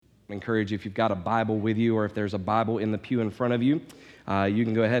encourage you, if you've got a Bible with you or if there's a Bible in the pew in front of you, you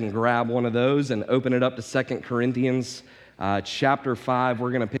can go ahead and grab one of those and open it up to 2 Corinthians chapter 5.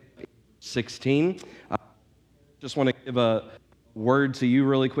 We're going to pick up 16. Just want to give a word to you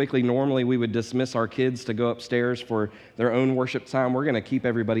really quickly. Normally, we would dismiss our kids to go upstairs for their own worship time. We're going to keep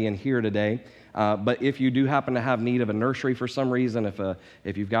everybody in here today. But if you do happen to have need of a nursery for some reason,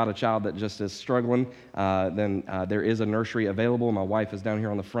 if you've got a child that just is struggling, then there is a nursery available. My wife is down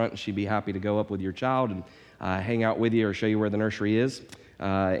here on the front, and she'd be happy to go up with your child and hang out with you or show you where the nursery is,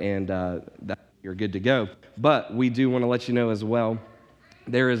 and you're good to go. But we do want to let you know as well,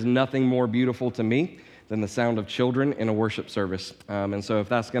 there is nothing more beautiful to me than the sound of children in a worship service. And so if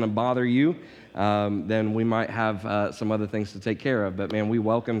that's going to bother you, then we might have some other things to take care of. But man, we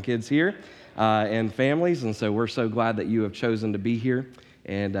welcome kids here and families, and so we're so glad that you have chosen to be here.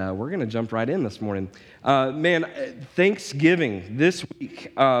 And we're going to jump right in this morning. Thanksgiving this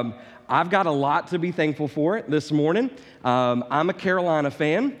week. I've got a lot to be thankful for this morning. I'm a Carolina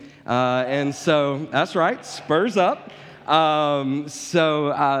fan, and so that's right, Spurs up.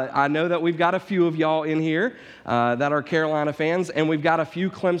 I know that we've got a few of y'all in here that are Carolina fans, and we've got a few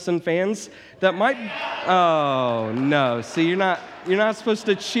Clemson fans that might. Oh no! See, you're not supposed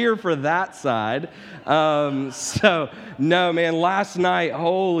to cheer for that side. No, man. Last night,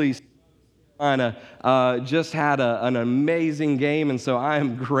 holy Carolina just had an amazing game, and so I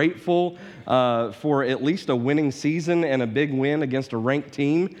am grateful for at least a winning season and a big win against a ranked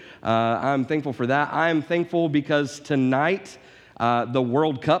team. I'm thankful for that. I am thankful because tonight the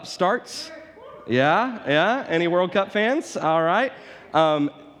World Cup starts. Yeah. Any World Cup fans? All right.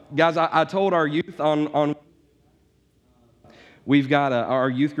 Guys, I told our youth on we've got our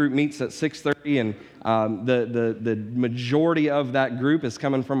youth group meets at 6:30, and the majority of that group is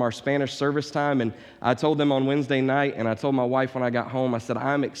coming from our Spanish service time. And I told them on Wednesday night, and I told my wife when I got home, I said,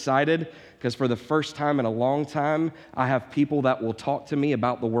 I'm excited because for the first time in a long time, I have people that will talk to me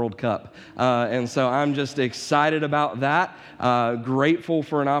about the World Cup. And so I'm just excited about that. Grateful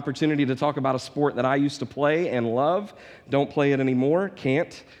for an opportunity to talk about a sport that I used to play and love. Don't play it anymore.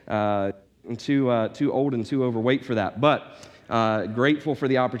 Can't. I'm too old and too overweight for that. But grateful for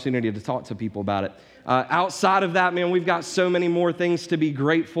the opportunity to talk to people about it. Outside of that, man, we've got so many more things to be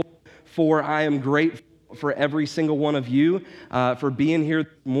grateful for. I am grateful for every single one of you for being here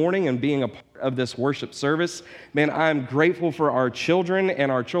this morning and being a part of this worship service. Man, I'm grateful for our children and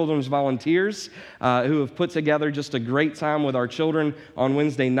our children's volunteers who have put together just a great time with our children on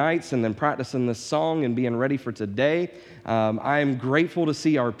Wednesday nights and then practicing this song and being ready for today. I am grateful to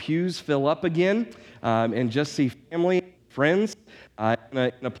see our pews fill up again and just see family, friends in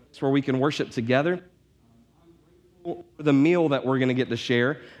a place where we can worship together. For the meal that we're going to get to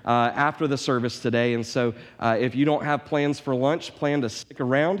share after the service today. And so if you don't have plans for lunch, plan to stick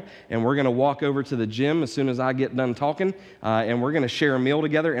around, and we're going to walk over to the gym as soon as I get done talking, and we're going to share a meal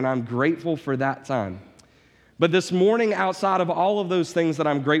together, and I'm grateful for that time. But this morning, outside of all of those things that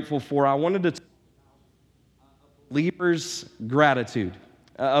I'm grateful for, I wanted to talk about a believer's gratitude.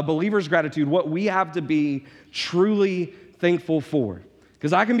 A believer's gratitude, what we have to be truly thankful for.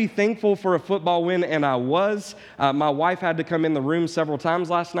 Because I can be thankful for a football win, and I was. My wife had to come in the room several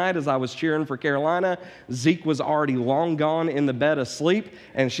times last night as I was cheering for Carolina. Zeke was already long gone in the bed asleep,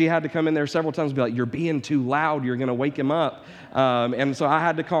 and she had to come in there several times and be like, you're being too loud, you're going to wake him up. And so I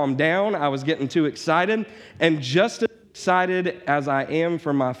had to calm down. I was getting too excited. And just as excited as I am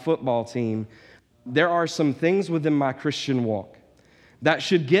for my football team, there are some things within my Christian walk that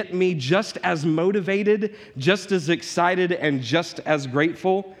should get me just as motivated, just as excited, and just as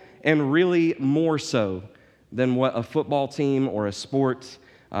grateful, and really more so than what a football team or a sport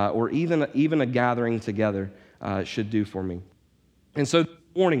or even a gathering together should do for me. And so this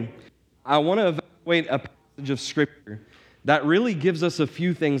morning, I want to evaluate a passage of Scripture that really gives us a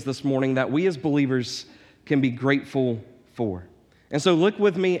few things this morning that we as believers can be grateful for. And so look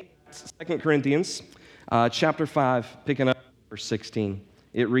with me at 2 Corinthians chapter 5, picking up verse 16.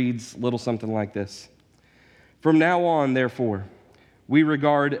 It reads a little something like this. From now on, therefore, we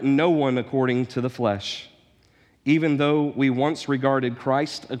regard no one according to the flesh. Even though we once regarded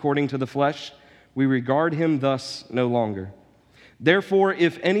Christ according to the flesh, we regard him thus no longer. Therefore,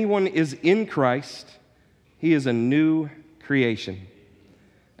 if anyone is in Christ, he is a new creation.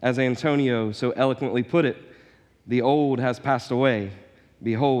 As Antonio so eloquently put it, the old has passed away.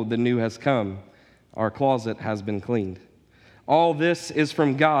 Behold, the new has come. Our closet has been cleaned. All this is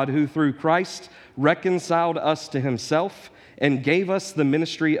from God, who through Christ reconciled us to himself and gave us the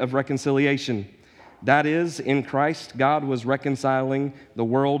ministry of reconciliation. That is, in Christ, God was reconciling the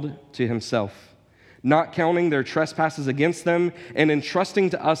world to himself, not counting their trespasses against them, and entrusting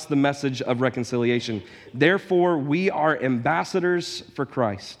to us the message of reconciliation. Therefore, we are ambassadors for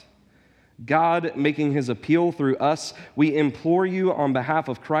Christ. God making his appeal through us, we implore you on behalf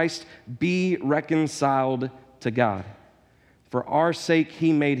of Christ, be reconciled to God. For our sake,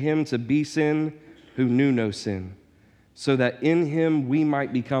 he made him to be sin who knew no sin, so that in him we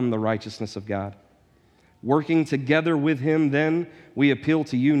might become the righteousness of God. Working together with him, then, we appeal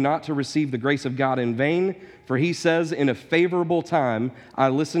to you not to receive the grace of God in vain, for he says, in a favorable time I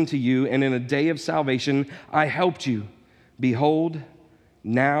listened to you, and in a day of salvation I helped you. Behold,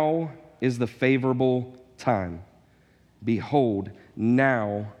 now is the favorable time. Behold,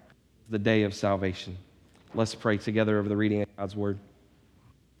 now the day of salvation. Let's pray together over the reading of God's word.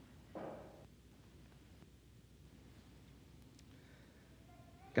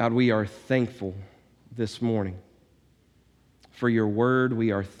 God, we are thankful this morning for your word.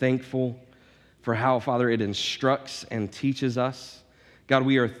 We are thankful for how, Father, it instructs and teaches us. God,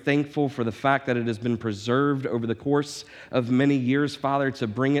 we are thankful for the fact that it has been preserved over the course of many years, Father, to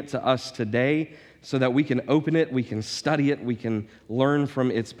bring it to us today so that we can open it, we can study it, we can learn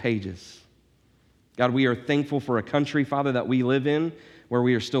from its pages. God, we are thankful for a country, Father, that we live in where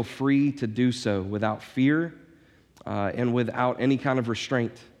we are still free to do so without fear and without any kind of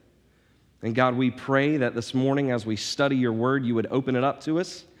restraint. And God, we pray that this morning as we study your word, you would open it up to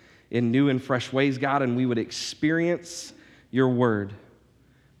us in new and fresh ways, God, and we would experience your word,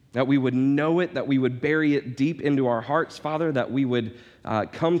 that we would know it, that we would bury it deep into our hearts, Father, that we would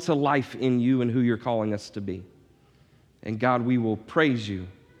come to life in you and who you're calling us to be. And God, we will praise you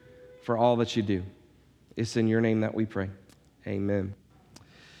for all that you do. It's in your name that we pray. Amen.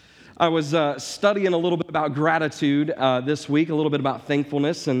 I was studying a little bit about gratitude this week, a little bit about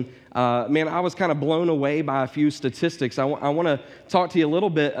thankfulness, and man, I was kind of blown away by a few statistics. I want to talk to you a little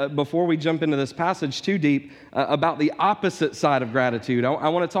bit before we jump into this passage too deep about the opposite side of gratitude. I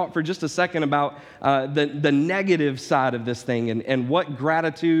want to talk for just a second about the negative side of this thing and what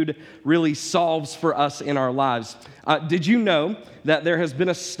gratitude really solves for us in our lives. Did you know that there has been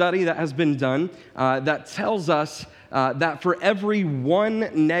a study that has been done that tells us that for every one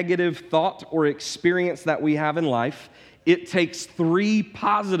negative thought or experience that we have in life, it takes 3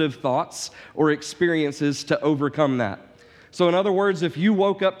 positive thoughts or experiences to overcome that. So in other words, if you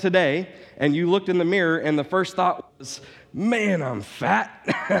woke up today and you looked in the mirror and the first thought was, man, I'm fat.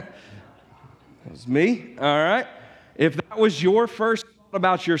 That was me, all right? If that was your first thought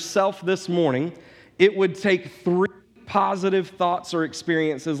about yourself this morning, it would take 3 positive thoughts or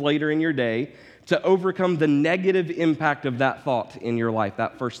experiences later in your day to overcome the negative impact of that thought in your life,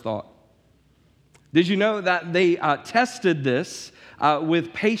 that first thought. Did you know that they tested this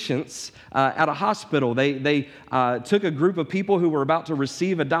with patients at a hospital? They took a group of people who were about to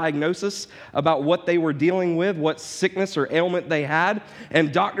receive a diagnosis about what they were dealing with, what sickness or ailment they had,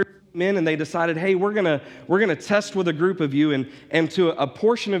 and doctors came in and they decided, hey, we're gonna test with a group of you, and to a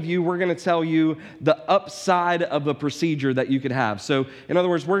portion of you, we're gonna tell you the upside of a procedure that you could have. So, in other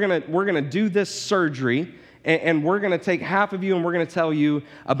words, we're gonna do this surgery. And we're going to take half of you and we're going to tell you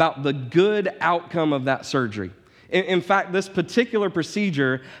about the good outcome of that surgery. In fact, this particular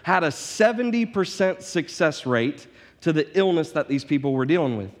procedure had a 70% success rate to the illness that these people were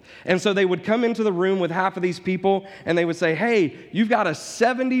dealing with. And so they would come into the room with half of these people and they would say, hey, you've got a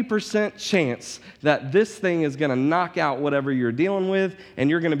 70% chance that this thing is going to knock out whatever you're dealing with and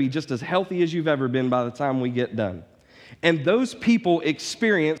you're going to be just as healthy as you've ever been by the time we get done. And those people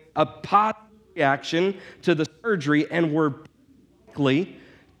experienced a positive reaction to the surgery and were likely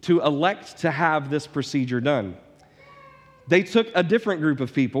to elect to have this procedure done. They took a different group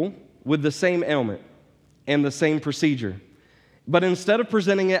of people with the same ailment and the same procedure. But instead of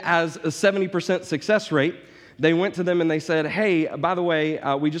presenting it as a 70% success rate, they went to them and they said, hey, by the way,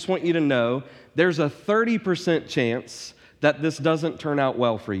 we just want you to know there's a 30% chance that this doesn't turn out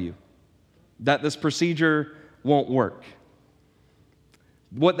well for you, that this procedure won't work.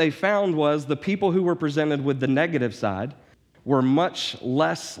 What they found was the people who were presented with the negative side were much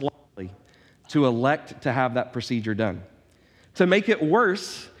less likely to elect to have that procedure done. To make it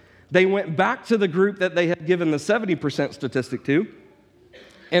worse, they went back to the group that they had given the 70% statistic to,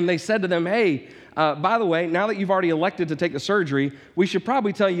 and they said to them, hey, by the way, now that you've already elected to take the surgery, we should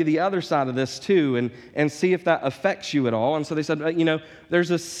probably tell you the other side of this too and see if that affects you at all. And so they said,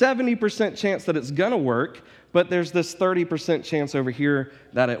 there's a 70% chance that it's going to work, but there's this 30% chance over here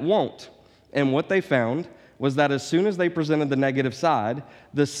that it won't. And what they found was that as soon as they presented the negative side,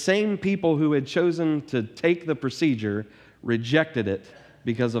 the same people who had chosen to take the procedure rejected it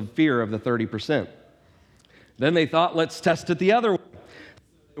because of fear of the 30%. Then they thought, let's test it the other way.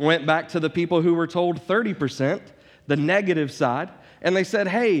 went back to the people who were told 30%, the negative side, and they said,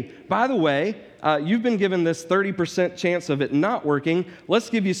 hey, by the way, you've been given this 30% chance of it not working. Let's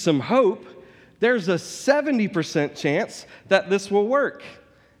give you some hope. There's a 70% chance that this will work.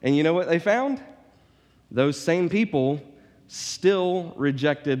 And you know what they found? Those same people still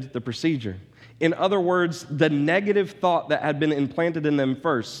rejected the procedure. In other words, the negative thought that had been implanted in them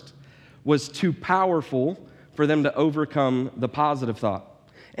first was too powerful for them to overcome the positive thought.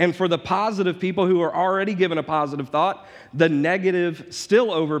 And for the positive people who are already given a positive thought, the negative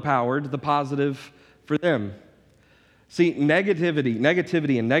still overpowered the positive for them. See,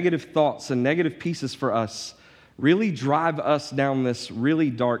 negativity and negative thoughts and negative pieces for us really drive us down this really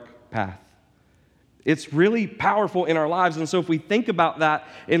dark path. It's really powerful in our lives. And so if we think about that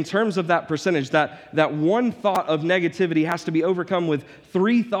in terms of that percentage, that one thought of negativity has to be overcome with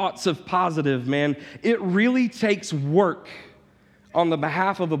 3 thoughts of positive, man, it really takes work on the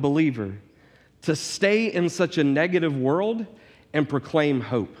behalf of a believer to stay in such a negative world and proclaim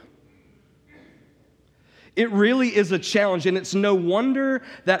hope. It really is a challenge, and it's no wonder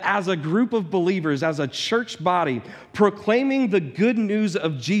that as a group of believers, as a church body, proclaiming the good news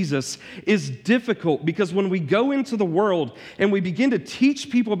of Jesus is difficult, because when we go into the world and we begin to teach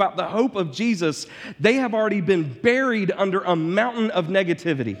people about the hope of Jesus, they have already been buried under a mountain of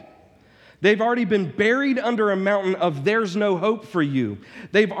negativity. They've already been buried under a mountain of there's no hope for you.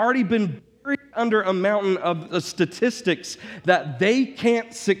 They've already been buried under a mountain of statistics that they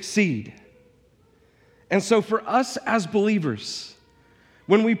can't succeed. And so for us as believers,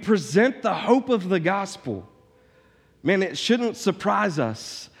 when we present the hope of the gospel, man, it shouldn't surprise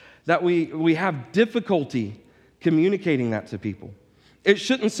us that we have difficulty communicating that to people. It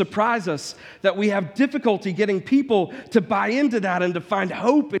shouldn't surprise us that we have difficulty getting people to buy into that and to find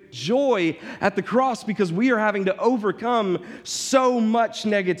hope and joy at the cross, because we are having to overcome so much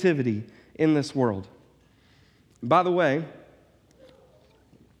negativity in this world. By the way,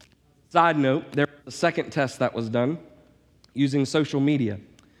 side note, there was a second test that was done using social media.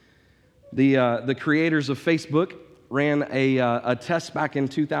 The creators of Facebook ran a test back in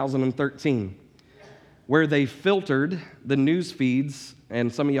 2013 where they filtered the news feeds,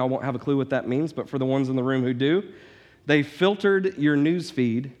 and some of y'all won't have a clue what that means, but for the ones in the room who do, they filtered your news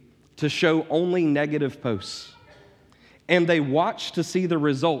feed to show only negative posts. And they watched to see the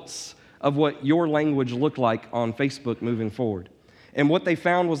results of what your language looked like on Facebook moving forward. And what they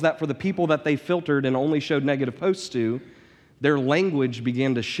found was that for the people that they filtered and only showed negative posts to, their language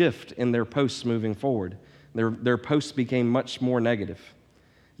began to shift in their posts moving forward. Their posts became much more negative.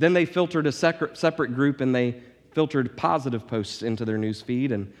 Then they filtered a separate group, and they filtered positive posts into their news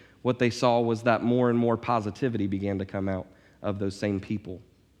feed, and what they saw was that more and more positivity began to come out of those same people.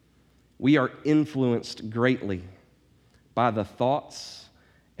 We are influenced greatly by the thoughts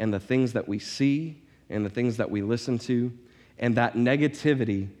and the things that we see and the things that we listen to, and that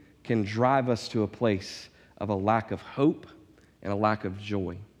negativity can drive us to a place of a lack of hope and a lack of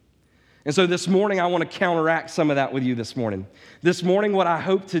joy. And so this morning, I want to counteract some of that with you this morning. This morning, what I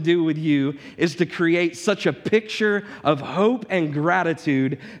hope to do with you is to create such a picture of hope and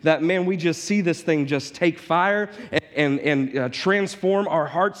gratitude that, man, we just see this thing just take fire and transform our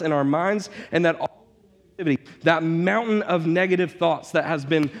hearts and our minds, and that all that mountain of negative thoughts that has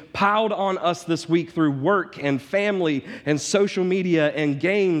been piled on us this week through work and family and social media and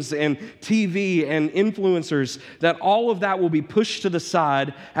games and TV and influencers, that all of that will be pushed to the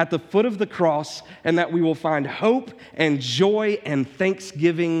side at the foot of the cross, and that we will find hope and joy and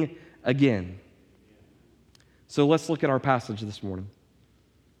thanksgiving again. So let's look at our passage this morning.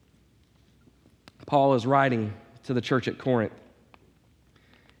 Paul is writing to the church at Corinth,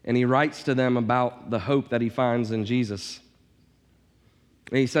 and he writes to them about the hope that he finds in Jesus.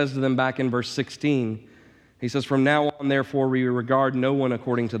 And he says to them back in verse 16, he says, "From now on, therefore, we regard no one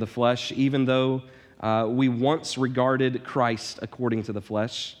according to the flesh, even though we once regarded Christ according to the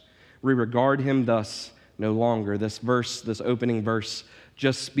flesh. We regard him thus no longer." This verse, this opening verse,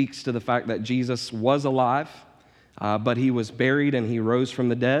 just speaks to the fact that Jesus was alive, but he was buried and he rose from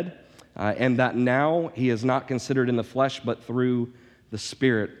the dead, and that now he is not considered in the flesh, but through the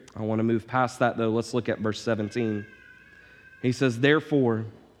Spirit. I want to move past that, though. Let's look at verse 17. He says, "Therefore,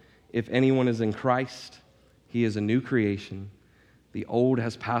 if anyone is in Christ, he is a new creation. The old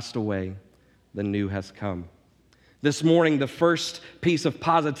has passed away, the new has come." This morning, the first piece of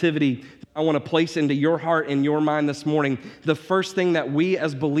positivity I want to place into your heart and your mind this morning, the first thing that we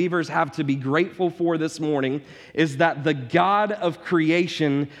as believers have to be grateful for this morning is that the God of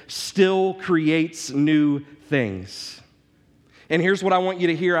creation still creates new things. And here's what I want you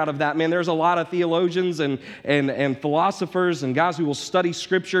to hear out of that, man. There's a lot of theologians and philosophers and guys who will study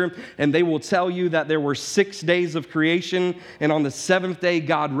Scripture, and they will tell you that there were 6 days of creation, and on the 7th day,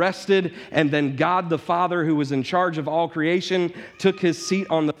 God rested, and then God the Father, who was in charge of all creation, took his seat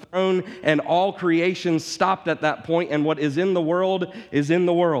on the throne, and all creation stopped at that point, and what is in the world is in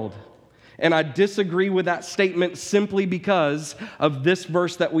the world. And I disagree with that statement simply because of this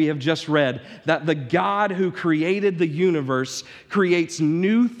verse that we have just read, that the God who created the universe creates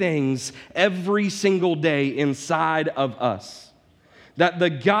new things every single day inside of us. That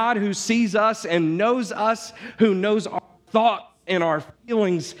the God who sees us and knows us, who knows our thoughts and our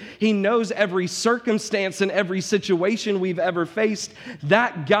feelings, he knows every circumstance and every situation we've ever faced.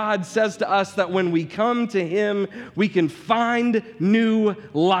 That God says to us that when we come to him, we can find new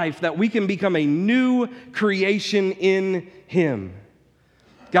life, that we can become a new creation in him.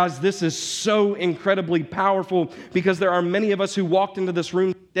 Guys, this is so incredibly powerful because there are many of us who walked into this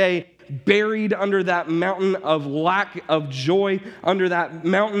room today buried under that mountain of lack of joy, under that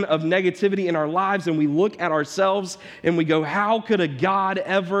mountain of negativity in our lives, and we look at ourselves and we go, how could a God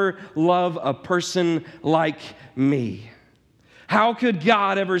ever love a person like me? How could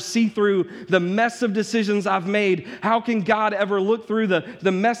God ever see through the mess of decisions I've made? How can God ever look through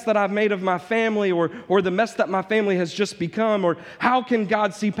the mess that I've made of my family or the mess that my family has just become? Or how can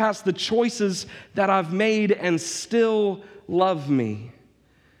God see past the choices that I've made and still love me?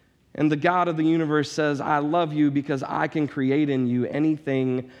 And the God of the universe says, I love you because I can create in you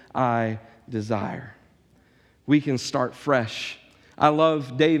anything I desire. We can start fresh. I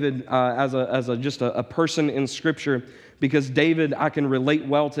love David as a person in Scripture because David, I can relate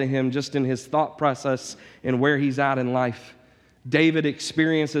well to him just in his thought process and where he's at in life. David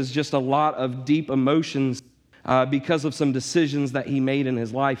experiences just a lot of deep emotions because of some decisions that he made in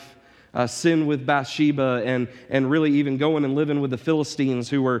his life. Sin with Bathsheba and really even going and living with the Philistines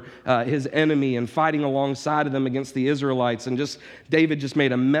who were his enemy and fighting alongside of them against the Israelites. And David just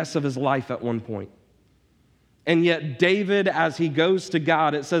made a mess of his life at one point. And yet David, as he goes to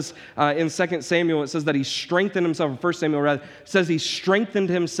God, it says in 2 Samuel, it says that he strengthened himself, or 1 Samuel rather, it says he strengthened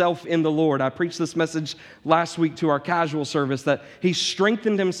himself in the Lord. I preached this message last week to our casual service, that he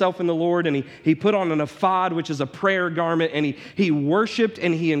strengthened himself in the Lord, and he put on an ephod, which is a prayer garment, and he worshiped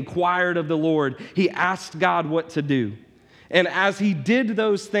and he inquired of the Lord. He asked God what to do. And as he did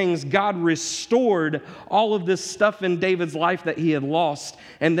those things, God restored all of this stuff in David's life that he had lost.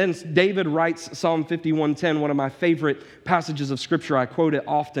 And then David writes Psalm 51:10, one of my favorite passages of Scripture. I quote it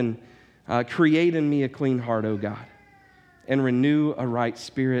often. Create in me a clean heart, O God, and renew a right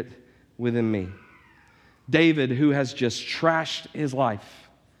spirit within me. David, who has just trashed his life,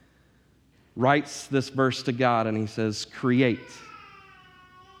 writes this verse to God, and he says, create.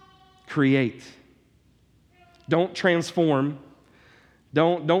 Create. Don't transform.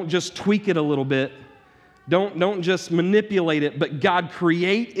 Don't just tweak it a little bit. Don't just manipulate it, but God,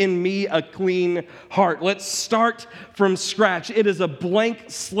 create in me a clean heart. Let's start from scratch. It is a blank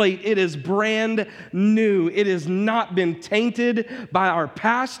slate. It is brand new. It has not been tainted by our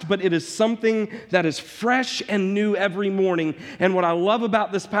past, but it is something that is fresh and new every morning. And what I love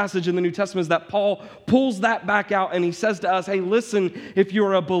about this passage in the New Testament is that Paul pulls that back out and he says to us, hey, listen, if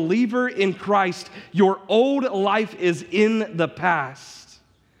you're a believer in Christ, your old life is in the past.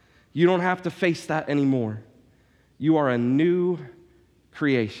 You don't have to face that anymore. You are a new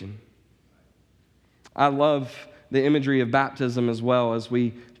creation. I love the imagery of baptism as well. As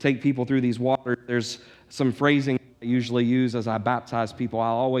we take people through these waters, there's some phrasing I usually use as I baptize people.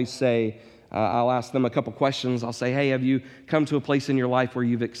 I'll always say, I'll ask them a couple questions. I'll say, hey, have you come to a place in your life where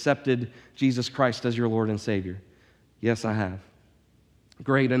you've accepted Jesus Christ as your Lord and Savior? Yes, I have.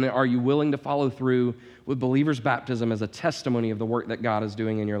 Great. And are you willing to follow through with believer's baptism as a testimony of the work that God is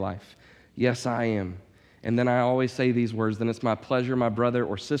doing in your life? Yes, I am. And then I always say these words, then it's my pleasure, my brother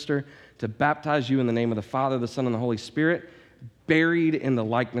or sister, to baptize you in the name of the Father, the Son, and the Holy Spirit, buried in the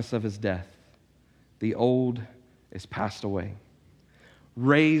likeness of his death. The old is passed away,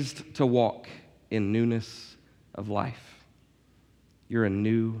 raised to walk in newness of life. You're a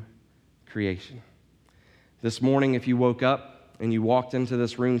new creation. This morning, if you woke up and you walked into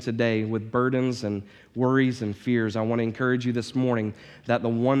this room today with burdens and worries and fears, I want to encourage you this morning that the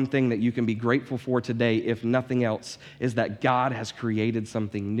one thing that you can be grateful for today, if nothing else, is that God has created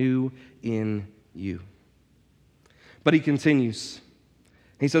something new in you. But he continues.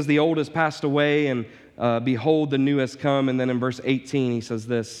 He says, the old has passed away, and behold, the new has come. And then in verse 18, he says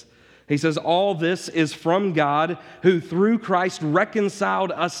this. He says, all this is from God, who through Christ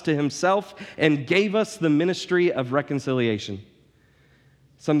reconciled us to himself and gave us the ministry of reconciliation.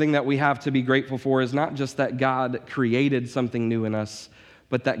 Something that we have to be grateful for is not just that God created something new in us,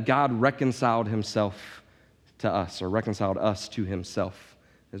 but that God reconciled himself to us, or reconciled us to himself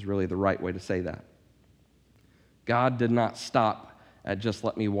is really the right way to say that. God did not stop at just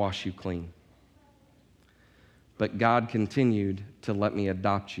let me wash you clean, but God continued to let me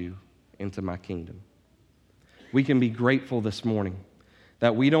adopt you into my kingdom. We can be grateful this morning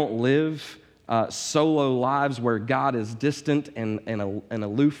that we don't live solo lives where God is distant and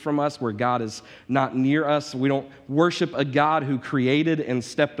aloof from us, where God is not near us. We don't worship a God who created and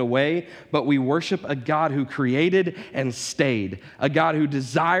stepped away, but we worship a God who created and stayed, a God who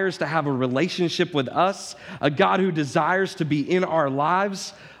desires to have a relationship with us, a God who desires to be in our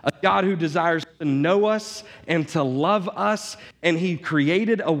lives, a God who desires to know us and to love us, and he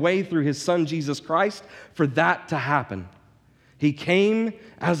created a way through his son, Jesus Christ, for that to happen. He came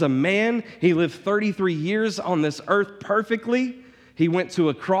as a man. He lived 33 years on this earth perfectly. He went to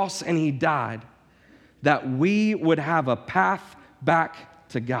a cross and he died that we would have a path back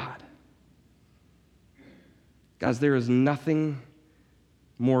to God. Guys, there is nothing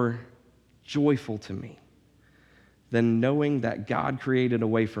more joyful to me than knowing that God created a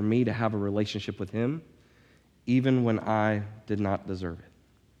way for me to have a relationship with him even when I did not deserve it.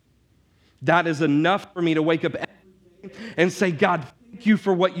 That is enough for me to wake up and say, God, thank you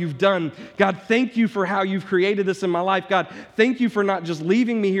for what you've done. God, thank you for how you've created this in my life. God, thank you for not just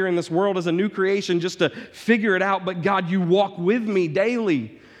leaving me here in this world as a new creation just to figure it out, but God, you walk with me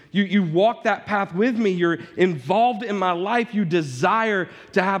daily. You walk that path with me. You're involved in my life. You desire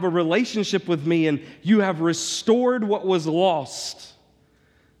to have a relationship with me, and you have restored what was lost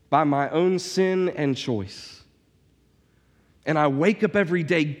by my own sin and choice. And I wake up every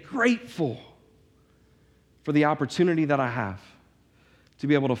day grateful for the opportunity that I have to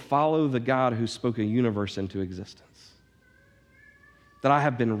be able to follow the God who spoke a universe into existence. That I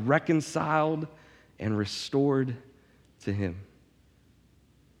have been reconciled and restored to him.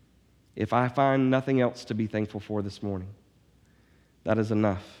 If I find nothing else to be thankful for this morning, that is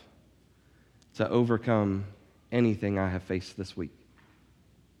enough to overcome anything I have faced this week.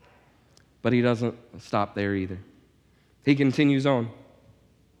 But he doesn't stop there either. He continues on.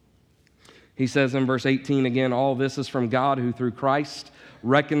 He says in verse 18 again, all this is from God who through Christ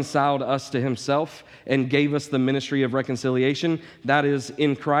reconciled us to himself and gave us the ministry of reconciliation. That is,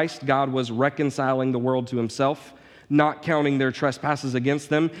 in Christ, God was reconciling the world to himself, not counting their trespasses against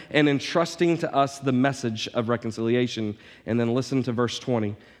them, and entrusting to us the message of reconciliation. And then listen to verse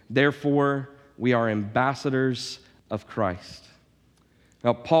 20. Therefore, we are ambassadors of Christ.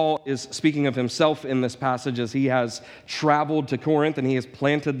 Now, Paul is speaking of himself in this passage as he has traveled to Corinth and he has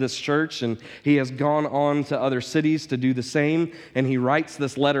planted this church and he has gone on to other cities to do the same. And he writes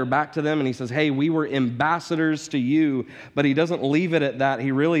this letter back to them and he says, hey, we were ambassadors to you. But he doesn't leave it at that.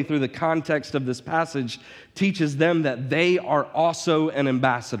 He really, through the context of this passage, teaches them that they are also an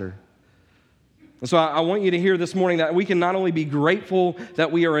ambassador. And so I want you to hear this morning that we can not only be grateful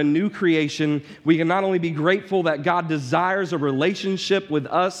that we are a new creation, we can not only be grateful that God desires a relationship with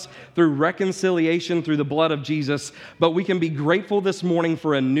us through reconciliation through the blood of Jesus, but we can be grateful this morning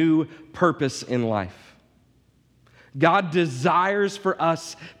for a new purpose in life. God desires for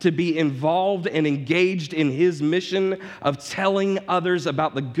us to be involved and engaged in his mission of telling others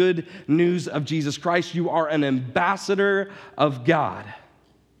about the good news of Jesus Christ. You are an ambassador of God.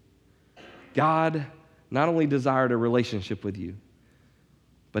 God not only desired a relationship with you,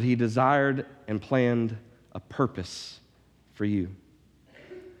 but he desired and planned a purpose for you.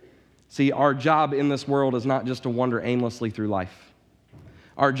 See, our job in this world is not just to wander aimlessly through life.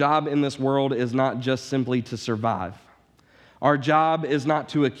 Our job in this world is not just simply to survive. Our job is not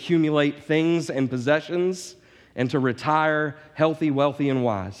to accumulate things and possessions and to retire healthy, wealthy, and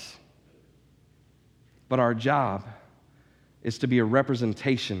wise. But our job is to be a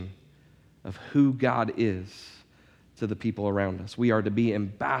representation of who God is to the people around us. We are to be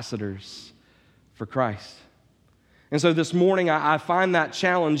ambassadors for Christ. And so this morning, I find that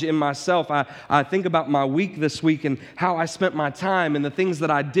challenge in myself. I think about my week this week and how I spent my time and the things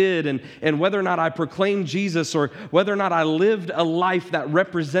that I did and whether or not I proclaimed Jesus or whether or not I lived a life that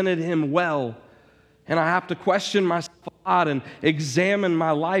represented him well. And I have to question myself a lot and examine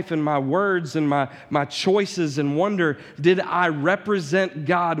my life and my words and my choices and wonder, did I represent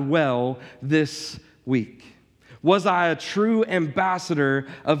God well this week? Was I a true ambassador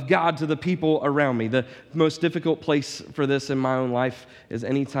of God to the people around me? The most difficult place for this in my own life is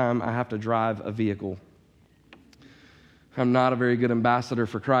anytime I have to drive a vehicle. I'm not a very good ambassador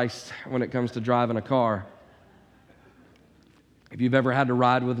for Christ when it comes to driving a car. If you've ever had to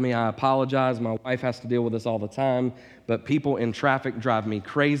ride with me, I apologize. My wife has to deal with this all the time, but people in traffic drive me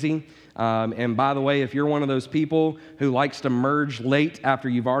crazy. And by the way, if you're one of those people who likes to merge late after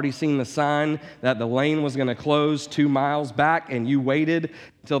you've already seen the sign that the lane was going to close 2 miles back and you waited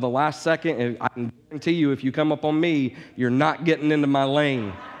until the last second, I can guarantee you if you come up on me, you're not getting into my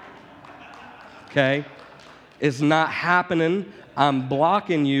lane. Okay? It's not happening. I'm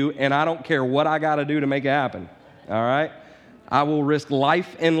blocking you, and I don't care what I got to do to make it happen. All right? I will risk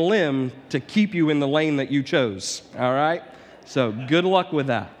life and limb to keep you in the lane that you chose, all right? So good luck with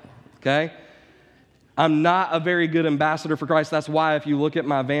that, okay? I'm not a very good ambassador for Christ. That's why if you look at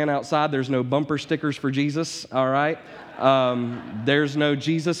my van outside, there's no bumper stickers for Jesus, all right? There's no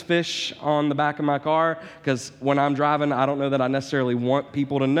Jesus fish on the back of my car, because when I'm driving, I don't know that I necessarily want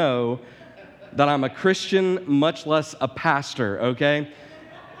people to know that I'm a Christian, much less a pastor, okay?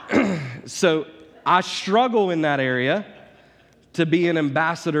 So I struggle in that area to be an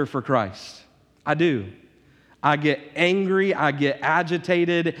ambassador for Christ. I do. I get angry, I get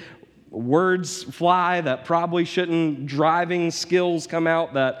agitated, words fly that probably shouldn't, driving skills come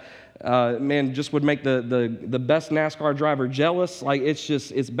out that, just would make the best NASCAR driver jealous. Like,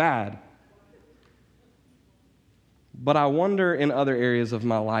 it's bad. But I wonder in other areas of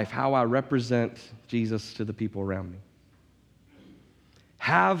my life how I represent Jesus to the people around me.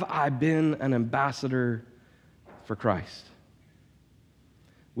 Have I been an ambassador for Christ?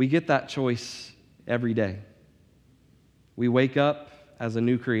 We get that choice every day. We wake up as a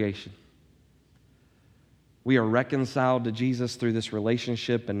new creation. We are reconciled to Jesus through this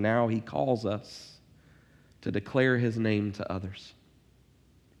relationship, and now He calls us to declare His name to others.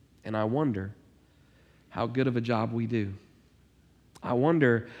 And I wonder how good of a job we do. I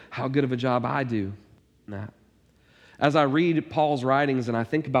wonder how good of a job I do in that. As I read Paul's writings and I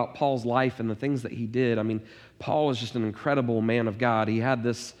think about Paul's life and the things that he did, Paul is just an incredible man of God. He had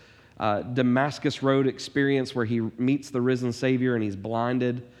this Damascus Road experience where he meets the risen Savior and he's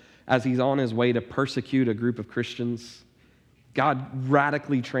blinded as he's on his way to persecute a group of Christians. God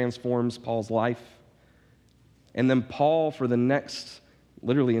radically transforms Paul's life. And then Paul, for the next,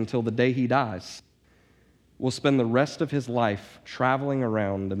 literally until the day he dies, will spend the rest of his life traveling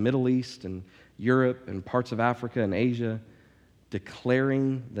around the Middle East and Europe and parts of Africa and Asia,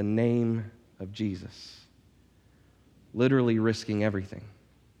 declaring the name of Jesus, literally risking everything.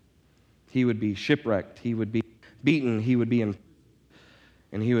 He would be shipwrecked, he would be beaten, he would be and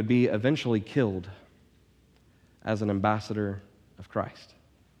he would be eventually killed as an ambassador of Christ.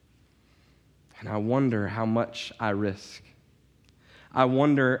 And I wonder how much I risk. I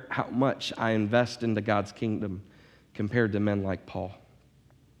wonder how much I invest into God's kingdom compared to men like Paul.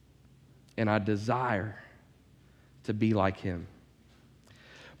 And I desire to be like him.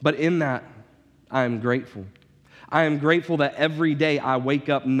 But in that, I am grateful. I am grateful that every day I wake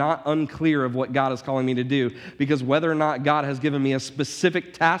up not unclear of what God is calling me to do, because whether or not God has given me a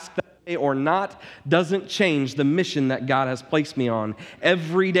specific task that day or not doesn't change the mission that God has placed me on.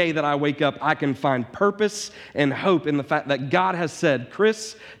 Every day that I wake up, I can find purpose and hope in the fact that God has said,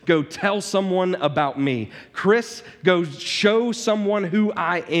 Chris, go tell someone about me. Chris, go show someone who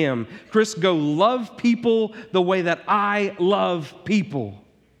I am. Chris, go love people the way that I love people.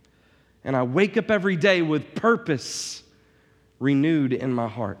 And I wake up every day with purpose renewed in my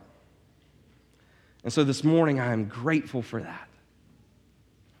heart. And so this morning, I am grateful for that.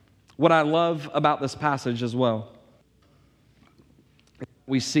 What I love about this passage as well,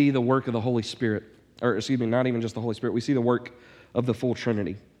 we see the work of the Holy Spirit, not even just the Holy Spirit, we see the work of the full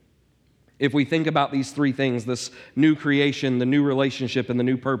Trinity. If we think about these three things, this new creation, the new relationship, and the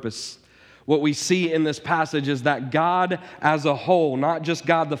new purpose, what we see in this passage is that God as a whole, not just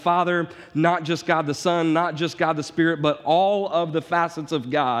God the Father, not just God the Son, not just God the Spirit, but all of the facets of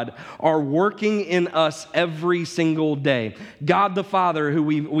God are working in us every single day. God the Father, who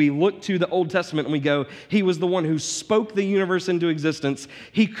we look to the Old Testament and we go, He was the one who spoke the universe into existence.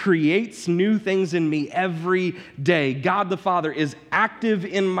 He creates new things in me every day. God the Father is active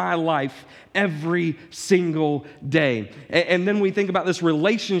in my life every single day. And then we think about this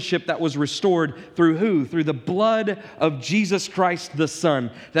relationship that was restored through who? Through the blood of Jesus Christ the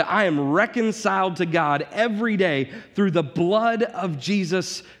Son. That I am reconciled to God every day through the blood of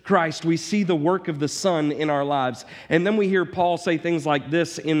Jesus Christ. We see the work of the Son in our lives. And then we hear Paul say things like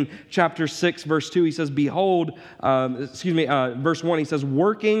this in chapter 6, verse 2. He says, verse 1, he says,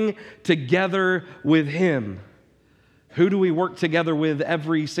 working together with Him. Who do we work together with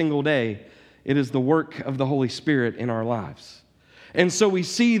every single day? It is the work of the Holy Spirit in our lives. And so we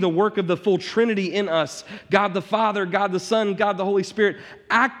see the work of the full Trinity in us, God the Father, God the Son, God the Holy Spirit,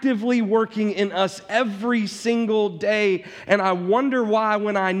 actively working in us every single day. And I wonder why,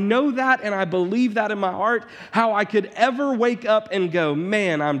 when I know that and I believe that in my heart, how I could ever wake up and go,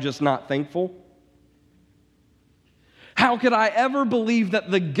 man, I'm just not thankful. How could I ever believe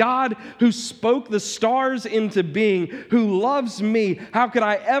that the God who spoke the stars into being, who loves me, how could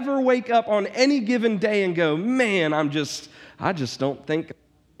I ever wake up on any given day and go, man, I just don't think I can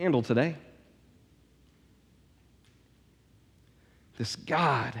handle today? This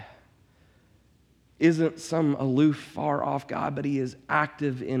God isn't some aloof, far off God, but He is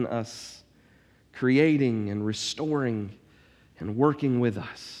active in us, creating and restoring and working with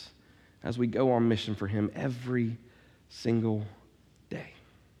us as we go on mission for Him every single day.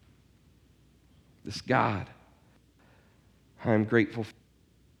 This God, I am grateful for.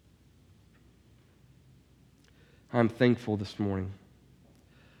 I'm thankful this morning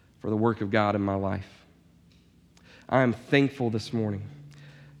for the work of God in my life. I am thankful this morning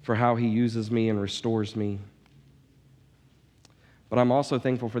for how He uses me and restores me. But I'm also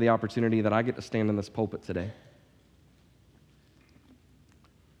thankful for the opportunity that I get to stand in this pulpit today.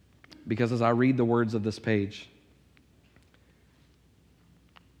 Because as I read the words of this page,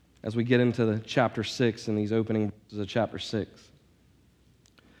 as we get into the chapter 6 and these opening verses of chapter 6,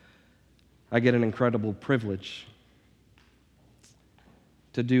 I get an incredible privilege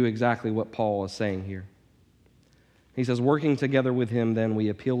to do exactly what Paul is saying here. He says, working together with him, then we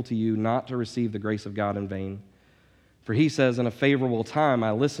appeal to you not to receive the grace of God in vain. For he says, in a favorable time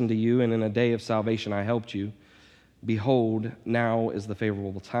I listened to you, and in a day of salvation I helped you. Behold, now is the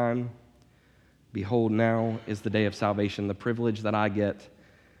favorable time. Behold, now is the day of salvation. The privilege that I get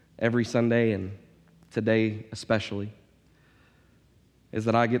every Sunday, and today especially, is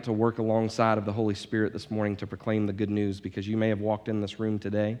that I get to work alongside of the Holy Spirit this morning to proclaim the good news, because you may have walked in this room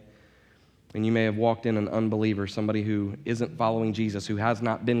today and you may have walked in an unbeliever, somebody who isn't following Jesus, who has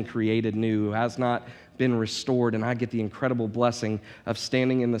not been created new, who has not been restored, and I get the incredible blessing of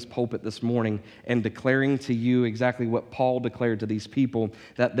standing in this pulpit this morning and declaring to you exactly what Paul declared to these people,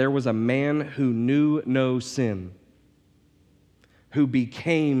 that there was a man who knew no sin, who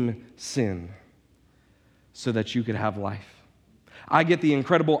became sin so that you could have life. I get the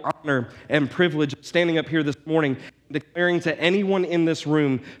incredible honor and privilege of standing up here this morning declaring to anyone in this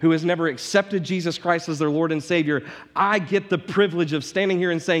room who has never accepted Jesus Christ as their Lord and Savior, I get the privilege of standing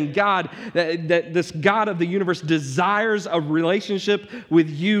here and saying, God, that this God of the universe desires a relationship with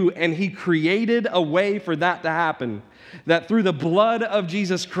you, and He created a way for that to happen. That through the blood of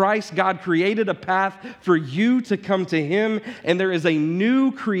Jesus Christ, God created a path for you to come to Him, and there is a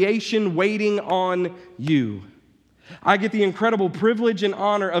new creation waiting on you. I get the incredible privilege and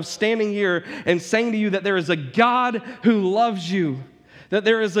honor of standing here and saying to you that there is a God who loves you, that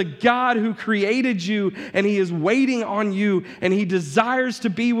there is a God who created you, and He is waiting on you, and He desires to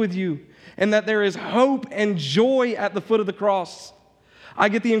be with you, and that there is hope and joy at the foot of the cross. I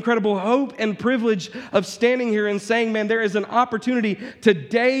get the incredible hope and privilege of standing here and saying, man, there is an opportunity.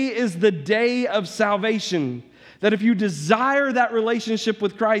 Today is the day of salvation. That if you desire that relationship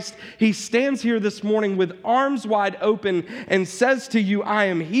with Christ, He stands here this morning with arms wide open and says to you, I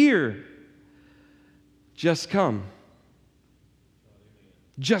am here. Just come.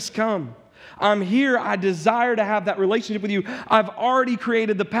 Just come. I'm here. I desire to have that relationship with you. I've already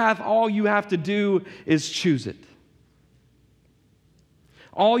created the path. All you have to do is choose it.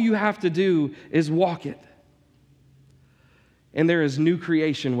 All you have to do is walk it. And there is new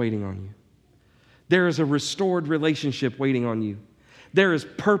creation waiting on you. There is a restored relationship waiting on you. There is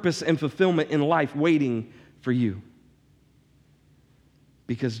purpose and fulfillment in life waiting for you.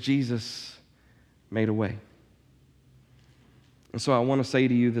 Because Jesus made a way. And so I want to say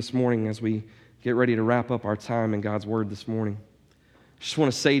to you this morning, as we get ready to wrap up our time in God's Word this morning, I just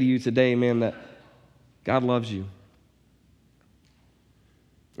want to say to you today, man, that God loves you.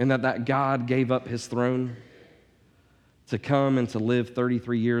 And that God gave up His throne to come and to live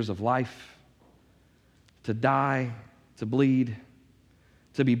 33 years of life, to die, to bleed,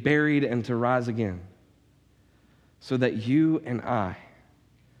 to be buried, and to rise again, so that you and I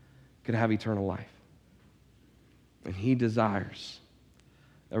could have eternal life. And He desires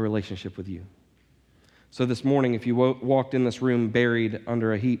a relationship with you. So this morning, if you walked in this room buried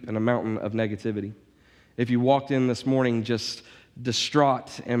under a heap and a mountain of negativity, if you walked in this morning just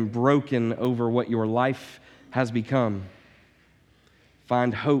distraught and broken over what your life has become,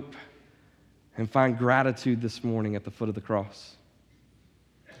 find hope and find gratitude this morning at the foot of the cross.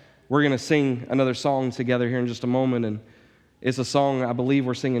 We're going to sing another song together here in just a moment, and it's a song I believe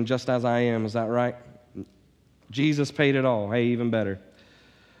we're singing, Just As I Am. Is that right? Jesus paid it all. Hey, even better.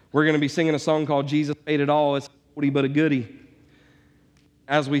 We're going to be singing a song called Jesus Paid It All. It's a oldie but a goodie.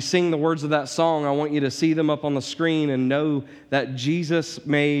 As we sing the words of that song, I want you to see them up on the screen and know that Jesus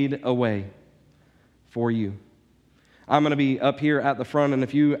made a way for you. I'm going to be up here at the front, and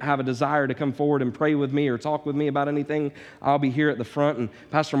if you have a desire to come forward and pray with me or talk with me about anything, I'll be here at the front. And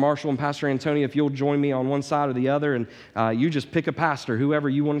Pastor Marshall and Pastor Antonio, if you'll join me on one side or the other, and you just pick a pastor, whoever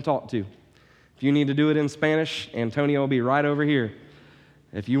you want to talk to. If you need to do it in Spanish, Antonio will be right over here.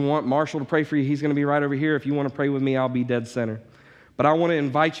 If you want Marshall to pray for you, he's going to be right over here. If you want to pray with me, I'll be dead center. But I want to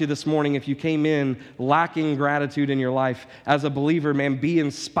invite you this morning, if you came in lacking gratitude in your life, as a believer, man, be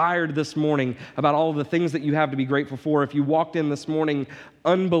inspired this morning about all of the things that you have to be grateful for. If you walked in this morning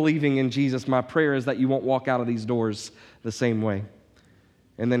unbelieving in Jesus, my prayer is that you won't walk out of these doors the same way.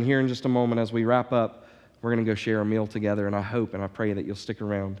 And then here in just a moment, as we wrap up, we're going to go share a meal together, and I hope and I pray that you'll stick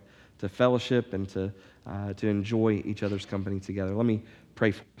around to fellowship and to enjoy each other's company together. Let me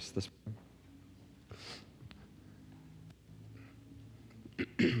pray for us this morning.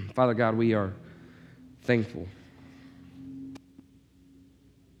 Father God, we are thankful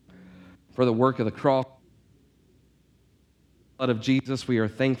for the work of the cross, blood of Jesus. We are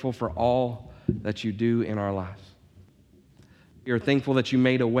thankful for all that you do in our lives. We are thankful that you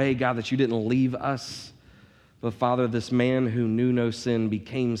made a way, God, that you didn't leave us. But Father, this man who knew no sin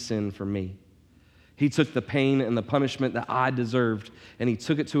became sin for me. He took the pain and the punishment that I deserved, and he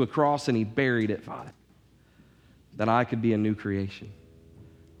took it to a cross and he buried it, Father, that I could be a new creation,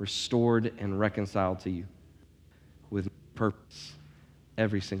 restored and reconciled to you with purpose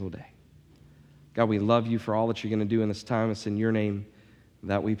every single day. God, we love you for all that you're going to do in this time. It's in your name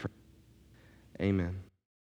that we pray. Amen.